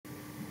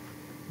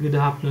Good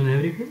afternoon,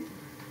 everyone.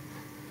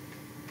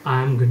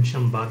 I am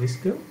Ghanshyam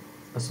Badiskar,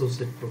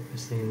 Associate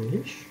Professor in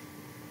English,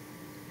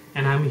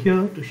 and I am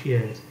here to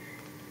share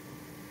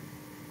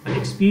my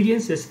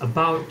experiences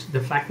about the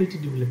Faculty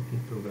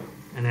Development Program.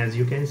 And as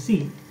you can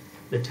see,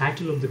 the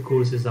title of the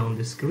course is on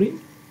the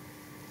screen.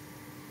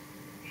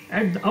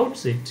 At the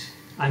outset,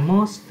 I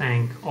must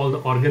thank all the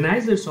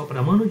organizers of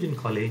Ramanujan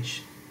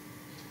College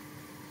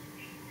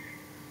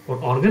for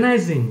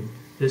organizing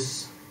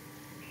this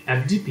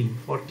FDP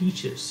for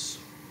teachers.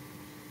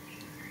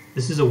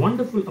 This is a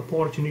wonderful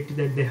opportunity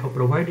that they have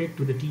provided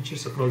to the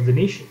teachers across the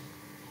nation.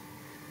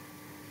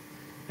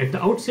 At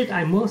the outset,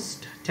 I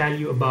must tell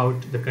you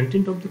about the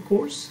content of the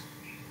course.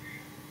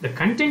 The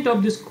content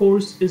of this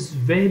course is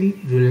very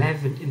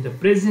relevant in the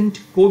present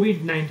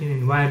COVID-19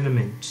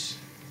 environment.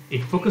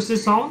 It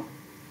focuses on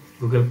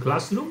Google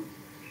Classroom,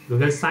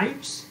 Google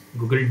Sites,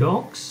 Google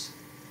Docs,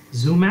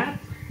 Zoom app,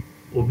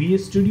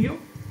 OBS Studio,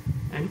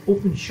 and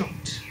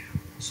Openshot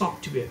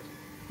software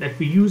that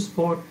we use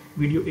for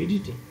video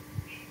editing.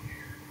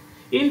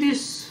 In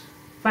this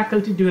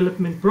faculty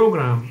development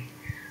program,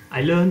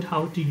 I learned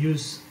how to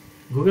use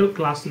Google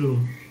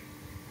Classroom,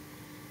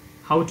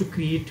 how to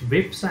create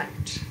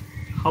website,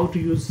 how to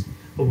use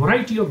a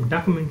variety of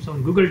documents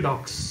on Google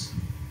Docs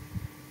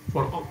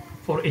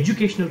for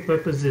educational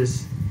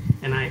purposes,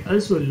 and I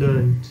also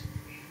learned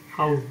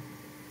how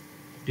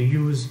to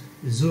use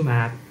Zoom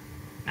app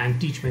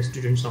and teach my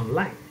students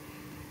online.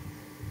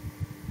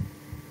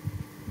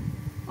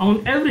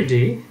 On every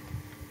day,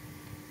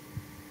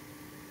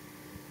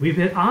 we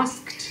were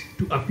asked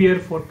to appear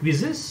for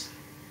quizzes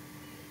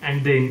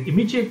and then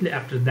immediately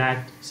after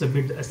that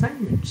submit the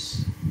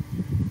assignments.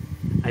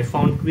 I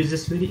found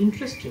quizzes very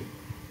interesting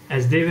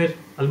as they were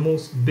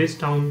almost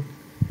based on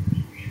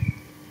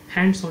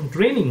hands-on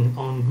training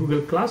on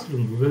Google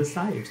Classroom, Google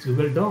Sites,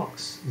 Google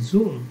Docs,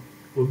 Zoom,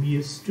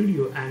 OBS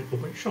Studio and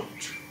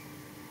Openshot.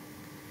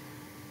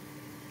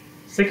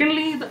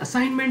 Secondly, the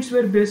assignments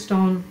were based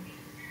on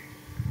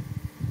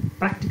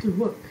practical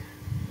work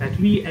that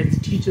we as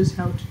teachers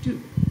have to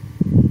do.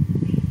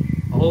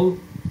 All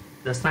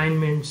the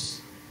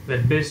assignments were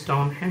based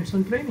on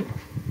hands-on training,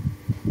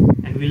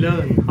 and we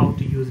learn how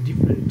to use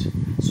different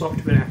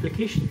software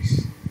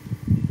applications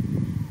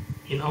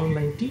in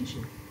online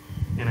teaching.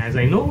 And as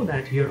I know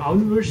that here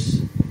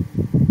outwards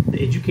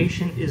the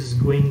education is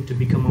going to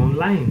become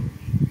online,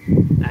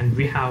 and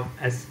we have,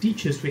 as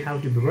teachers, we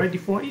have to be ready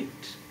for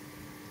it.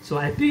 So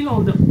I appeal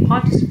all the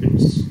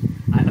participants,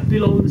 I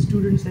appeal all the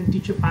students and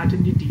teacher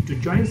fraternity to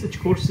join such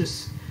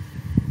courses.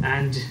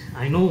 And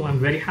I know I'm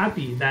very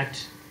happy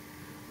that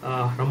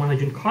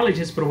Ramanujan College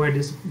has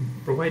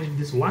provided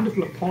this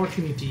wonderful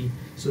opportunity,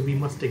 so we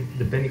must take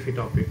the benefit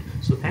of it.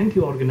 So thank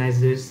you,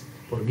 organizers,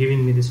 for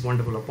giving me this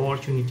wonderful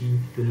opportunity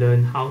to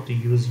learn how to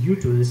use U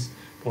tools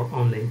for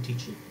online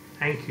teaching.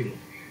 Thank you.